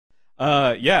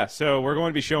Yeah, so we're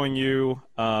going to be showing you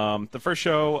the first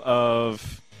show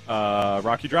of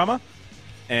RockUDrama,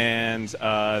 and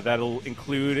that'll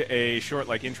include a short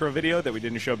intro video that we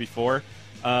didn't show before.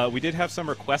 We did have some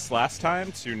requests last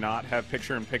time to not have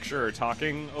picture-in-picture or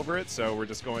talking over it, so we're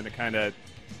just going to kind of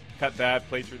cut that,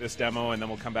 play through this demo, and then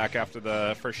we'll come back after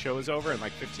the first show is over in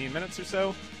like 15 minutes or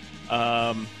so.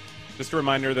 Just a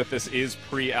reminder that this is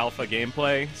pre-alpha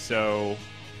gameplay, so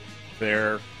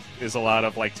there is a lot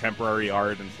of temporary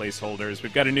art and placeholders.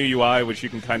 We've got a new UI, which you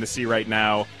can kind of see right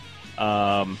now,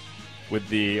 with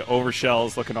the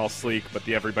overshells looking all sleek, but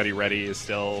the everybody ready is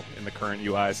still in the current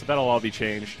UI, so that'll all be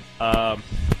changed. But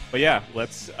yeah,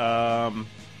 let's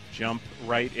jump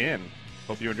right in.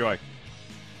 Hope you enjoy.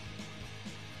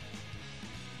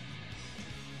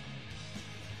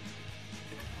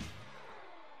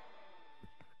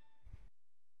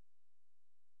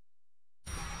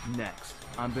 Next,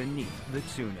 on Beneath the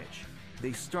Tunage,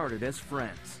 they started as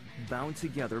friends, bound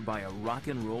together by a rock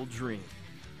and roll dream.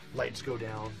 Lights go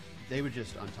down. They were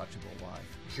just untouchable live.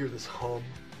 Hear this hum.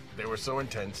 They were so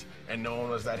intense, and no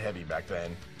one was that heavy back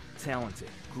then. Talented,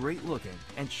 great looking,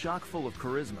 and chock full of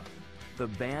charisma, the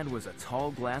band was a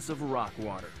tall glass of rock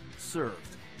water,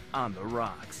 served on the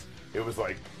rocks. It was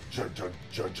like, chun chun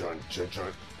chun chun chun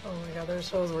chun. Oh my god, their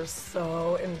shows were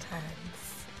so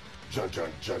intense. Chun chun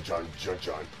chun chun chun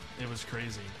chun. It was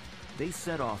crazy. They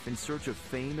set off in search of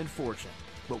fame and fortune,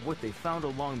 but what they found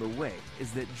along the way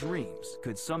is that dreams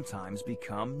could sometimes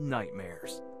become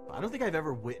nightmares. I don't think I've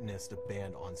ever witnessed a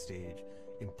band on stage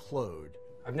implode.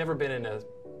 I've never been in a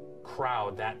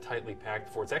crowd that tightly packed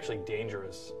before. It's actually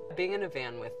dangerous. Being in a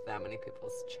van with that many people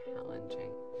is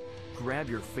challenging. Grab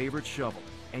your favorite shovel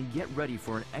and get ready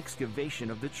for an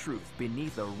excavation of the truth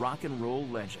beneath a rock and roll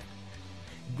legend.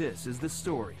 This is the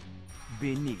story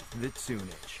Beneath the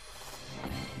Tunage.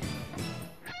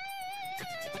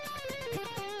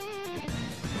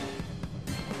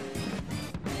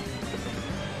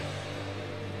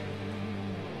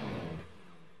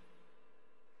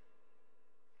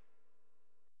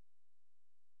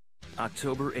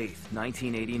 October 8th,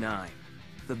 1989.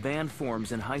 The band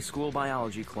forms in high school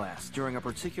biology class during a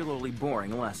particularly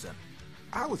boring lesson.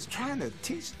 I was trying to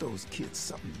teach those kids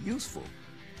something useful,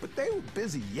 but they were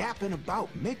busy yapping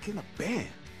about making a band.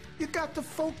 You got to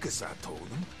focus, I told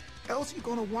them, else you're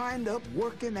gonna wind up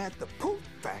working at the poop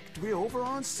factory over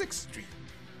on 6th Street.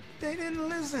 They didn't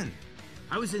listen.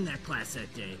 I was in that class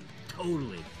that day,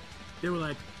 totally. They were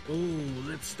like, oh,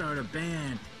 let's start a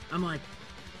band. I'm like,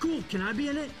 cool, can I be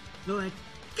in it? They're like,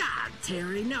 God,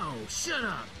 Terry, no, shut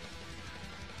up.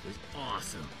 It was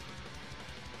awesome.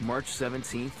 March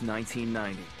 17th,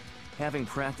 1990. Having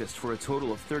practiced for a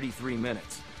total of 33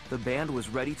 minutes, the band was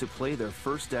ready to play their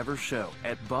first ever show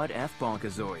at Bud F.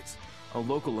 Bonkazoids, a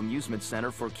local amusement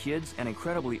center for kids and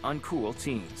incredibly uncool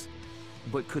teens.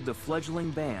 But could the fledgling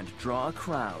band draw a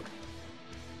crowd?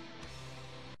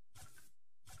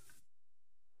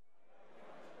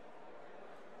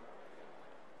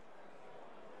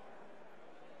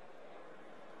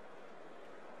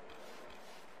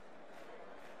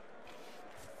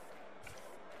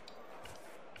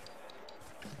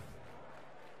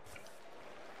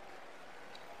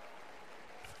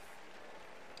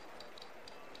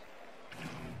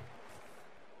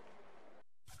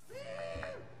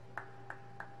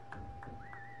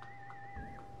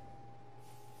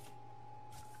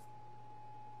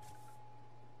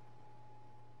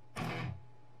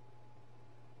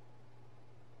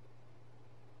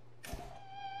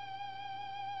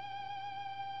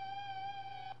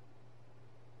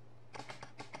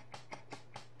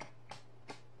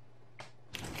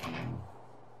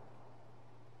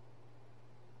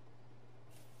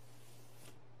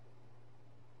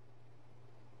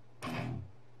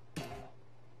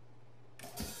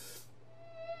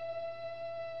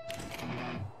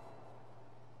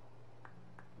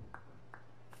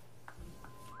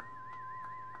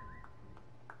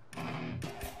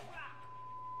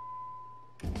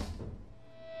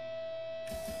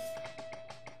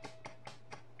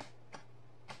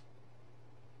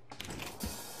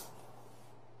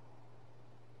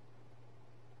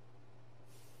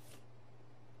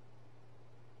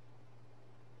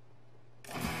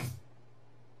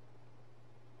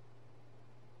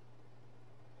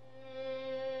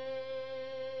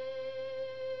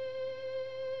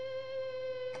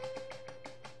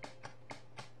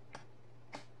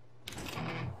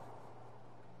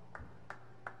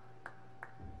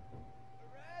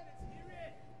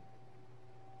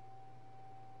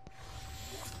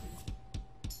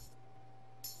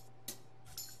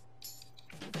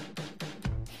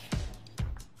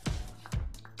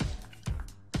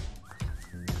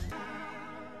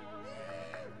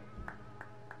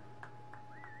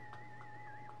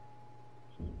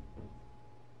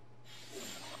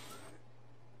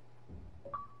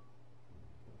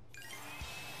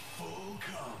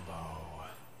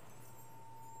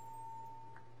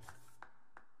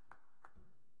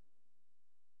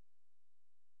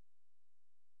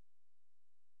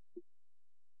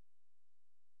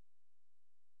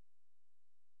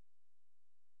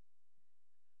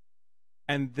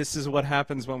 And this is what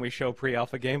happens when we show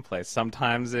pre-alpha gameplay.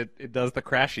 Sometimes it does the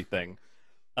crashy thing.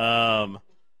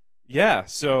 Yeah,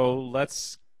 so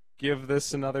let's give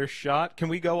this another shot. Can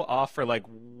we go off for like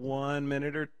 1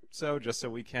 minute or so, just so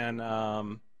we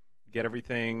can get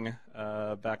everything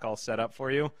back all set up for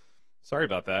you? Sorry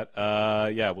about that.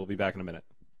 Yeah, we'll be back in a minute.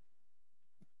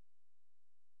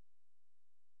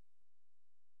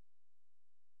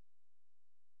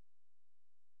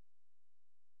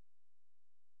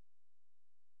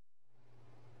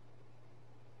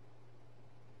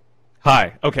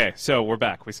 Hi. Okay, so we're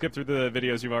back. We skipped through the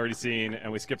videos you've already seen,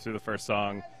 and we skipped through the first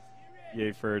song.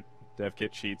 Yay for dev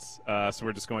kit cheats. So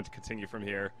we're just going to continue from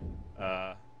here.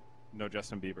 No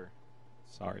Justin Bieber.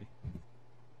 Sorry.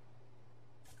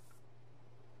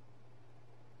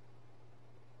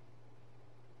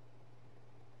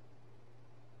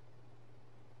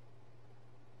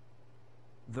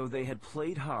 Though they had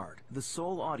played hard, the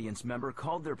sole audience member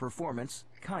called their performance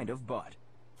kind of butt.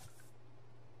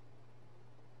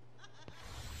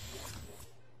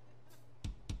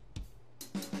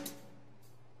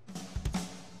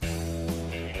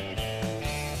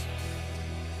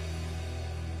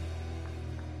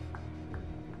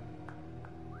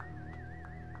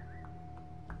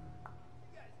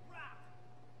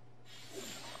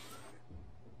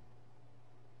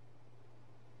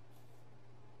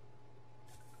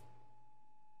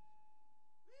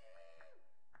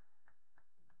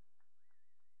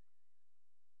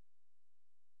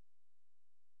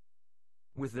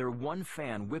 With their one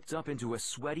fan whipped up into a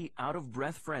sweaty,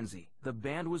 out-of-breath frenzy, the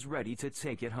band was ready to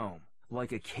take it home.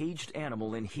 Like a caged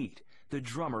animal in heat, the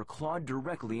drummer clawed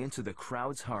directly into the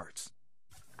crowd's hearts.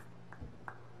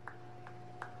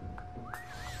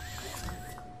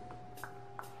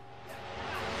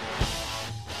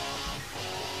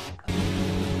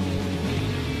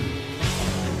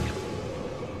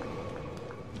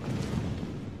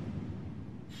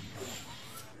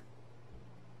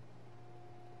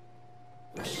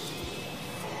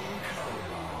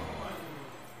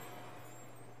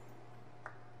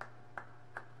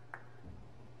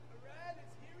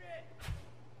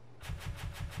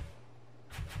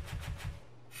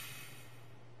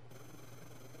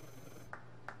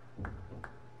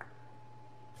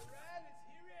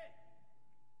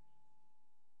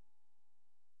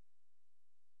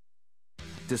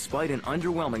 Despite an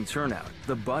underwhelming turnout,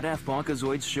 the Bud F.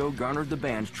 Bonkazoids show garnered the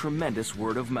band tremendous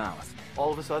word of mouth.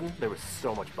 All of a sudden, there was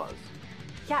so much buzz.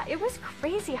 Yeah, it was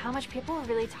crazy how much people were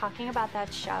really talking about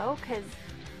that show, because,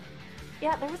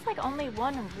 yeah, there was like only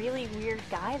one really weird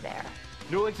guy there.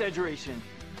 No exaggeration.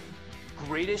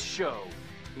 Greatest show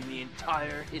in the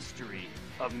entire history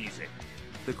of music.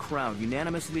 The crowd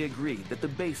unanimously agreed that the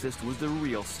bassist was the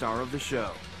real star of the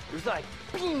show. It was like...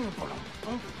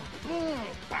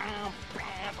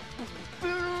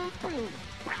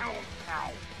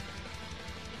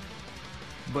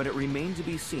 But it remained to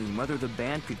be seen whether the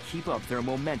band could keep up their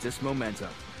momentous momentum.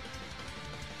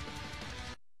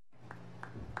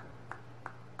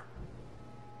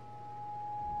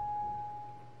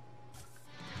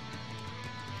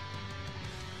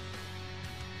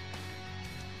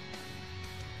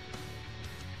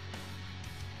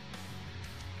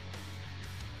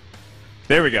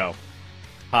 There we go.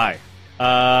 Hi.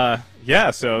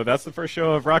 Yeah, so that's the first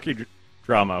show of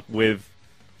RockUDrama with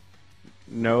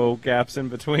no gaps in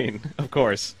between, of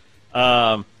course.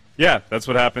 Yeah, that's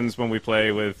what happens when we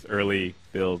play with early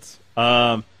builds.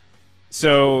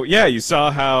 So, yeah, you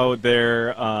saw how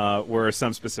there were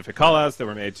some specific callouts that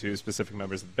were made to specific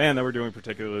members of the band that were doing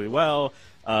particularly well.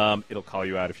 It'll call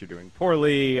you out if you're doing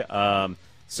poorly.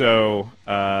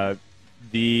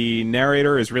 The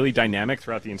narrator is really dynamic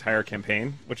throughout the entire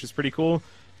campaign, which is pretty cool.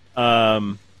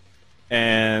 And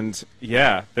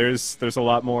yeah, there's a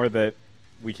lot more that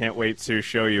we can't wait to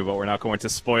show you, but we're not going to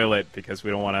spoil it because we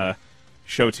don't want to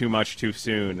show too much too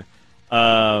soon.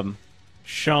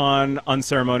 Sean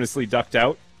unceremoniously ducked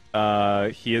out.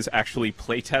 He is actually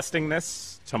playtesting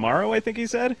this tomorrow, I think he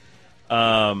said.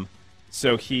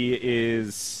 So he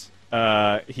is...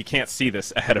 he can't see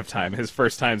this ahead of time. His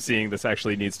first time seeing this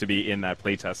actually needs to be in that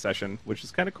playtest session, which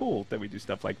is kind of cool that we do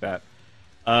stuff like that.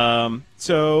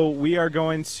 So we are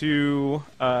going to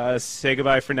say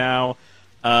goodbye for now.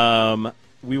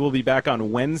 We will be back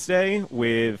on Wednesday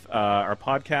with our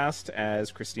podcast.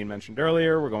 As Christine mentioned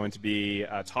earlier, we're going to be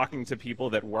talking to people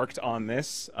that worked on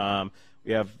this.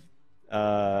 We have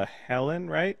Helen,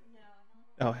 right?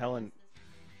 No. Oh, Helen.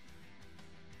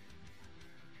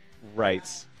 Right.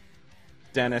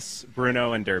 Dennis,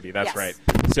 Bruno, and Derby. That's right.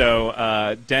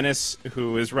 So Dennis,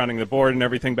 who is running the board and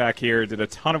everything back here, did a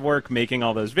ton of work making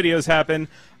all those videos happen.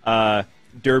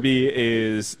 Derby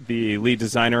is the lead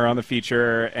designer on the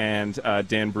feature, and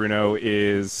Dan Bruno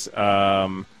is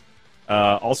also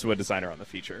a designer on the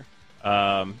feature.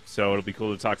 So it'll be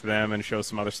cool to talk to them and show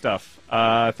some other stuff.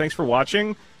 Thanks for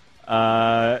watching.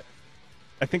 I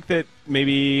think that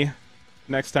maybe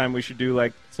next time we should do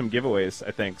like some giveaways,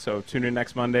 I think. So tune in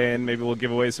next Monday and maybe we'll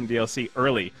give away some DLC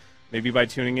early. Maybe by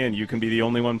tuning in, you can be the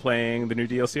only one playing the new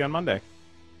DLC on Monday.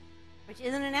 Which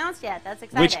isn't announced yet. That's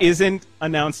exciting. Which isn't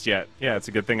announced yet. Yeah, it's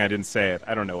a good thing I didn't say it.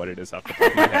 I don't know what it is off the top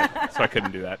of my head, so I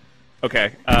couldn't do that.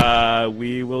 Okay,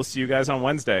 we will see you guys on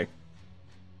Wednesday.